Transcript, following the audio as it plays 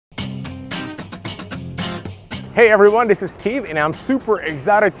Hey everyone, this is Steve and I'm super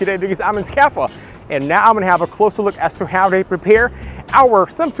excited today because I'm in Cafe and now I'm gonna have a closer look as to how they prepare our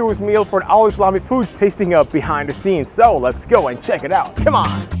sumptuous meal for the Islami food tasting up behind the scenes. So let's go and check it out. Come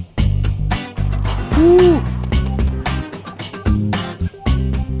on. Woo.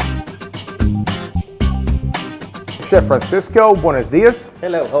 Chef Francisco, buenos dias.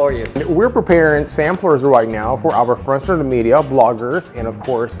 Hello, how are you? We're preparing samplers right now for our friends from the media, bloggers, and of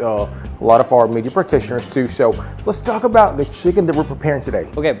course, a lot of our media practitioners too. So let's talk about the chicken that we're preparing today.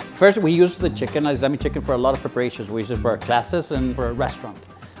 Okay, first we use the chicken, Islami chicken, for a lot of preparations. We use it for our classes and for a restaurant.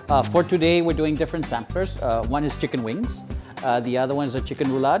 For today, we're doing different samplers. One is chicken wings. The other one is a chicken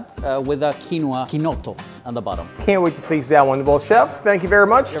roulade with a quinoa quinoto on the bottom. Can't wait to taste that one. Well, Chef, thank you very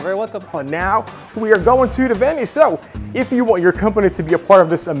much. You're very welcome. And now we are going to the venue. So if you want your company to be a part of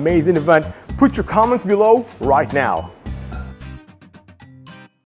this amazing event, put your comments below right now.